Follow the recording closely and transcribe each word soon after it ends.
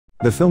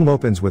The film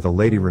opens with a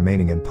lady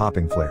remaining in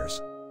popping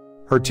flares.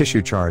 Her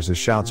tissue chars as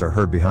shouts are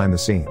heard behind the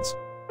scenes.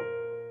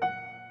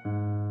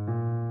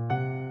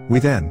 We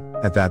then,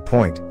 at that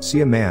point,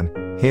 see a man,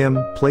 him,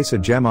 place a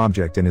gem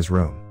object in his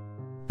room.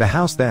 The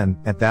house then,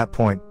 at that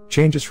point,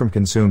 changes from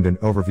consumed and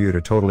overview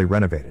to totally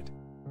renovated.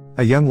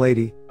 A young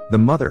lady, the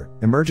mother,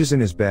 emerges in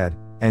his bed,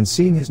 and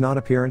seeing his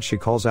non-appearance she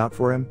calls out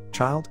for him,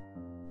 "Child?"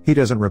 He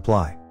doesn't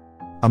reply.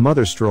 A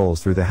mother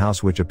strolls through the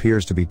house which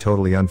appears to be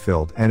totally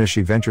unfilled, and as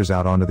she ventures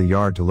out onto the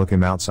yard to look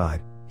him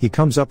outside, he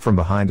comes up from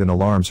behind and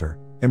alarms her,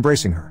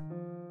 embracing her.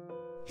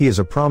 He is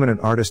a prominent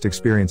artist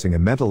experiencing a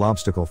mental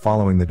obstacle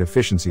following the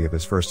deficiency of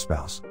his first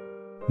spouse.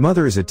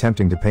 Mother is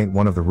attempting to paint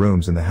one of the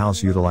rooms in the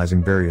house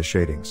utilizing various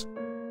shadings.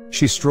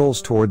 She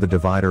strolls toward the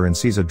divider and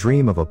sees a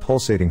dream of a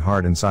pulsating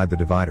heart inside the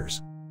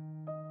dividers.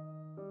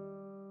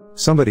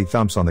 Somebody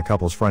thumps on the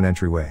couple's front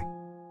entryway.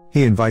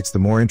 He invites the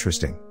more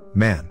interesting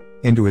man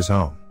into his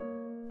home.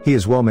 He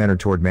is well-mannered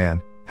toward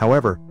man,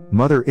 however,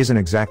 mother isn't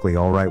exactly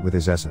alright with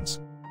his essence.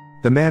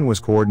 The man was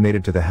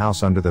coordinated to the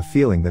house under the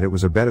feeling that it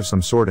was a bed of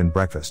some sort and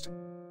breakfast.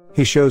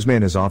 He shows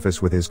man his office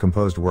with his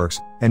composed works,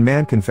 and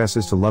man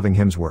confesses to loving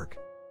him's work.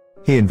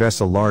 He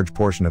invests a large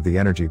portion of the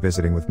energy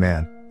visiting with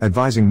man,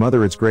 advising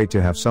mother it's great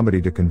to have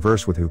somebody to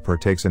converse with who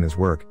partakes in his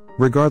work,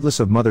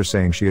 regardless of mother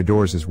saying she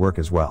adores his work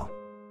as well.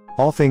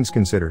 All things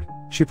considered,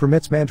 she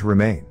permits man to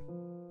remain.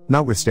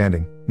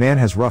 Notwithstanding, man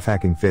has rough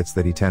hacking fits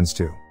that he tends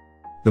to.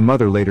 The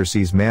mother later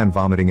sees man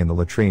vomiting in the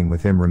latrine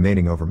with him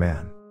remaining over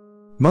man.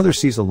 Mother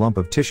sees a lump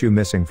of tissue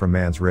missing from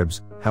man's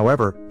ribs,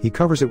 however, he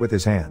covers it with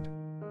his hand.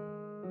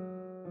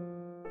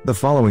 The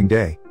following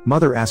day,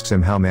 mother asks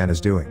him how man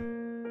is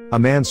doing. A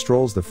man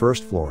strolls the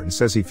first floor and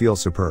says he feels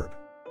superb.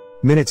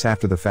 Minutes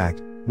after the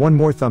fact, one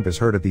more thump is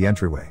heard at the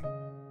entryway.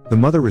 The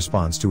mother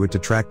responds to it to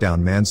track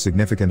down man's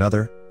significant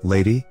other,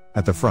 lady,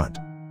 at the front.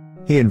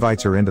 He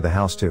invites her into the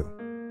house too.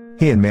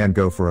 He and man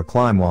go for a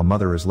climb while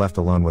mother is left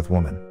alone with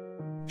woman.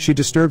 She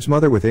disturbs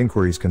mother with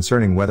inquiries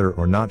concerning whether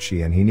or not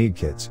she and he need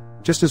kids,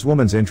 just as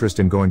woman's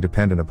interest in going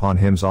dependent upon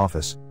him's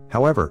office.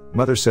 However,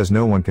 mother says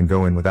no one can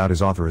go in without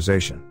his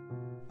authorization.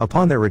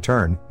 Upon their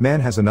return, man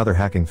has another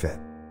hacking fit.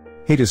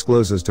 He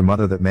discloses to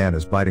mother that man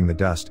is biting the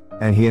dust,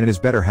 and he and his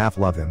better half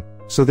love him,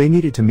 so they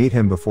needed to meet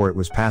him before it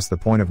was past the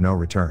point of no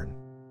return.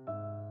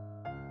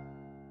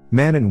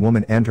 Man and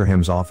woman enter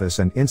him's office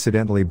and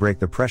incidentally break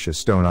the precious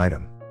stone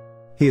item.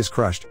 He is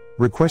crushed,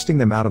 requesting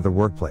them out of the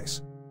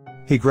workplace.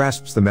 He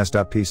grasps the messed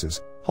up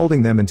pieces,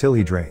 holding them until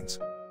he drains.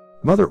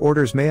 Mother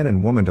orders man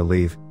and woman to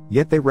leave,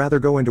 yet they rather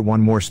go into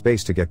one more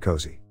space to get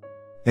cozy.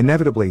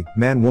 Inevitably,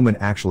 man-woman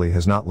actually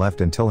has not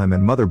left until him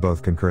and mother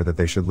both concur that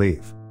they should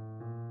leave.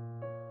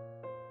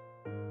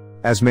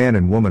 As man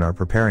and woman are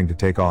preparing to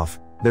take off,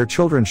 their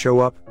children show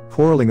up,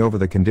 quarreling over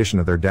the condition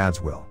of their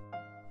dad's will.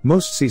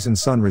 Most seasoned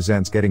son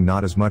resents getting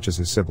not as much as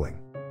his sibling.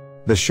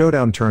 The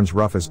showdown turns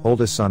rough as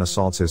oldest son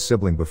assaults his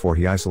sibling before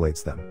he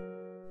isolates them.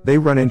 They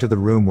run into the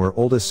room where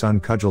oldest son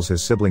cudgels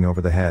his sibling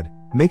over the head,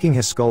 making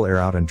his skull air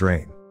out and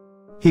drain.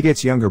 He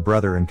gets younger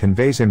brother and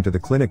conveys him to the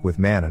clinic with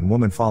man and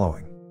woman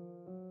following.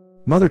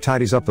 Mother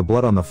tidies up the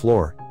blood on the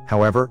floor,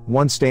 however,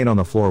 one stain on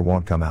the floor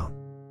won't come out.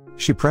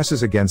 She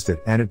presses against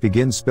it and it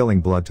begins spilling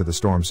blood to the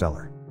storm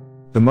cellar.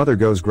 The mother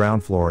goes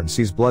ground floor and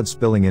sees blood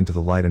spilling into the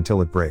light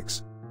until it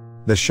breaks.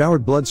 The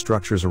showered blood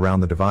structures around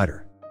the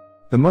divider.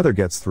 The mother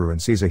gets through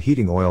and sees a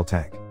heating oil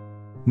tank.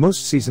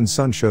 Most seasoned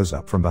son shows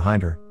up from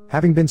behind her,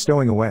 having been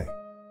stowing away.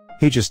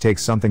 He just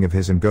takes something of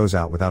his and goes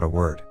out without a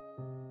word.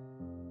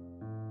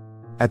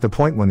 At the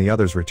point when the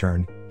others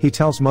return, he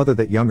tells mother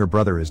that younger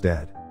brother is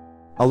dead.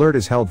 Alert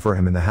is held for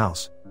him in the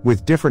house,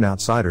 with different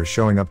outsiders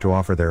showing up to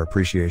offer their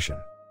appreciation.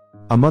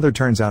 A mother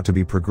turns out to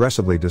be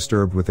progressively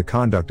disturbed with the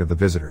conduct of the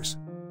visitors.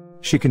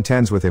 She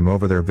contends with him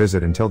over their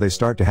visit until they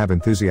start to have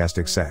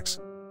enthusiastic sex.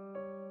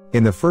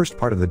 In the first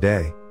part of the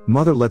day,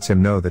 mother lets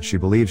him know that she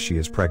believes she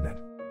is pregnant.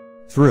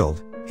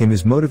 Thrilled, him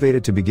is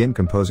motivated to begin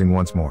composing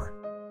once more.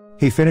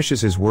 He finishes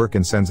his work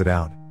and sends it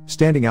out,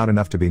 standing out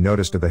enough to be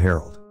noticed to the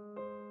herald.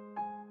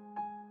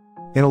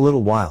 In a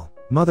little while,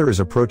 mother is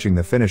approaching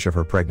the finish of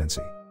her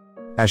pregnancy.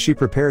 As she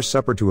prepares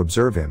supper to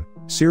observe him,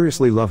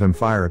 seriously love him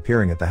fire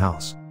appearing at the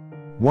house.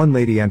 One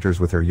lady enters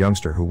with her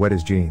youngster who wet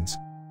his jeans.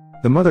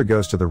 The mother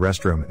goes to the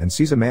restroom and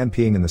sees a man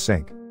peeing in the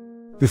sink.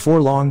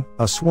 Before long,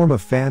 a swarm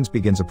of fans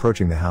begins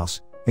approaching the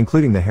house,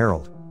 including the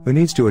herald, who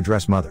needs to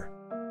address mother.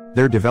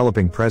 Their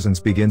developing presence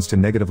begins to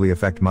negatively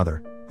affect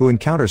mother, who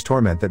encounters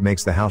torment that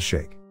makes the house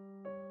shake.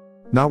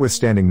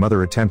 Notwithstanding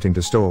mother attempting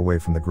to stow away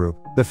from the group,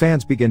 the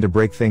fans begin to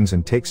break things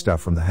and take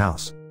stuff from the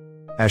house.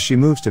 As she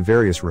moves to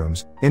various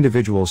rooms,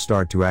 individuals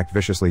start to act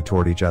viciously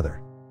toward each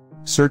other.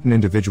 Certain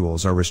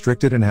individuals are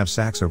restricted and have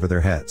sacks over their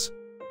heads.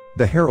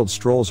 The herald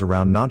strolls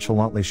around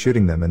nonchalantly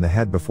shooting them in the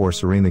head before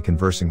serenely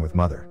conversing with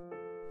mother.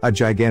 A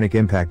gigantic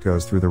impact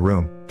goes through the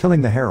room,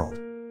 killing the herald.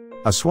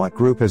 A SWAT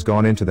group has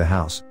gone into the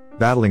house,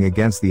 battling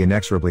against the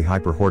inexorably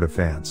hyper horde of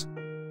fans.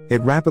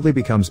 It rapidly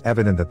becomes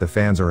evident that the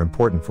fans are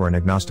important for an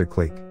agnostic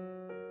clique.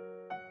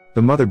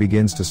 The mother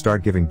begins to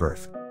start giving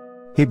birth.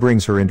 He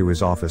brings her into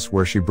his office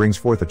where she brings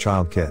forth a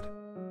child kid.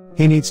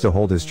 He needs to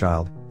hold his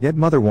child, yet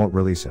mother won't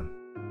release him.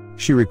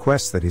 She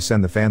requests that he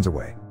send the fans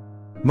away.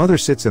 Mother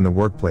sits in the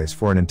workplace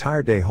for an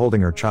entire day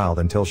holding her child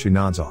until she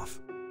nods off.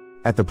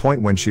 At the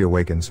point when she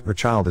awakens, her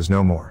child is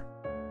no more.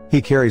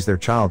 He carries their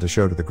child to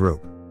show to the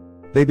group.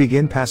 They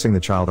begin passing the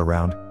child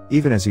around,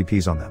 even as he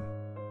pees on them.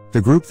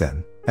 The group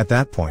then, at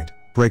that point,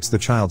 breaks the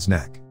child's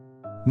neck.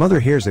 Mother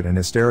hears it and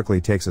hysterically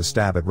takes a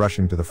stab at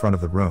rushing to the front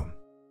of the room.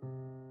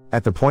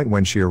 At the point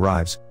when she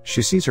arrives,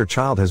 she sees her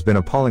child has been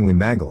appallingly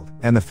mangled,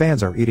 and the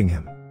fans are eating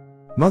him.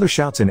 Mother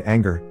shouts in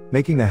anger,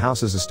 making the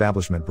house's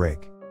establishment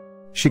break.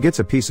 She gets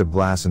a piece of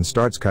glass and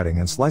starts cutting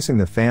and slicing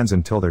the fans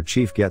until their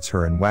chief gets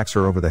her and whacks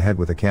her over the head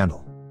with a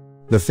candle.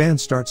 The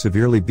fans start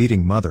severely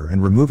beating Mother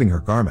and removing her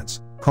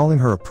garments, calling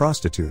her a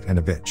prostitute and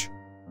a bitch.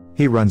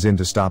 He runs in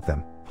to stop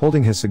them,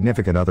 holding his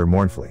significant other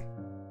mournfully.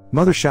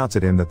 Mother shouts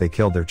at him that they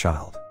killed their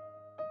child.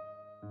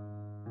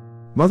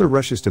 Mother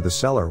rushes to the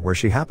cellar where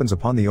she happens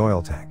upon the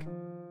oil tank.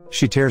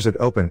 She tears it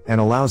open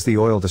and allows the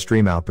oil to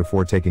stream out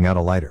before taking out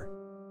a lighter.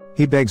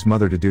 He begs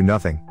Mother to do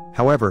nothing,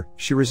 however,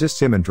 she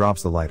resists him and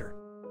drops the lighter.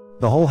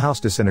 The whole house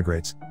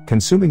disintegrates,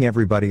 consuming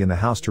everybody in the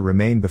house to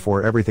remain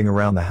before everything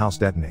around the house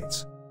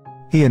detonates.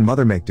 He and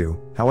Mother make do,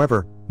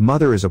 however,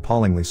 Mother is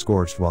appallingly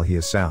scorched while he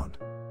is sound.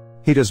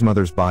 He does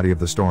Mother's body of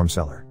the storm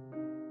cellar.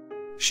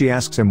 She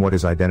asks him what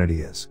his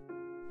identity is.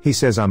 He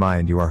says, "I'm I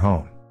and you are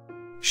home."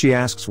 She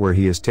asks where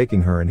he is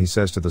taking her and he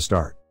says to the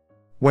start.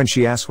 When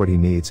she asks what he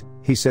needs,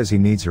 he says he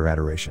needs her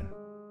adoration.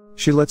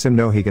 She lets him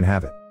know he can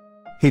have it.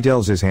 He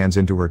delves his hands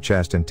into her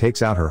chest and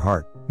takes out her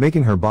heart,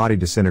 making her body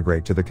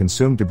disintegrate to the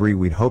consumed debris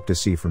we'd hope to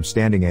see from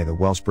standing at the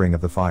wellspring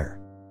of the fire.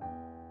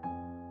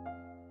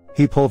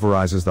 He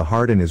pulverizes the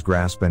heart in his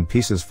grasp and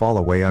pieces fall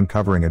away,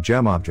 uncovering a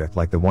gem object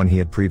like the one he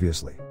had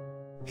previously.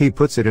 He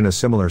puts it in a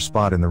similar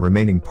spot in the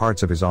remaining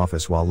parts of his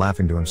office while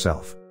laughing to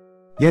himself.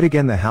 Yet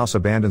again the house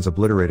abandons,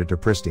 obliterated to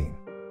pristine.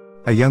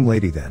 A young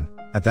lady then,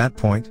 at that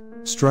point,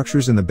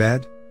 structures in the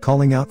bed,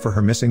 calling out for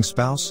her missing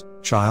spouse,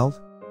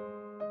 child.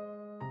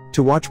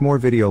 To watch more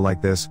video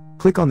like this,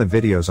 click on the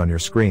videos on your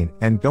screen,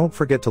 and don't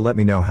forget to let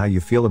me know how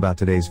you feel about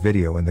today's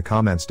video in the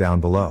comments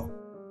down below.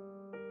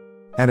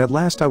 And at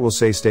last I will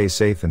say, stay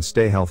safe and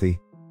stay healthy.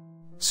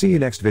 See you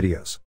next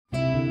videos.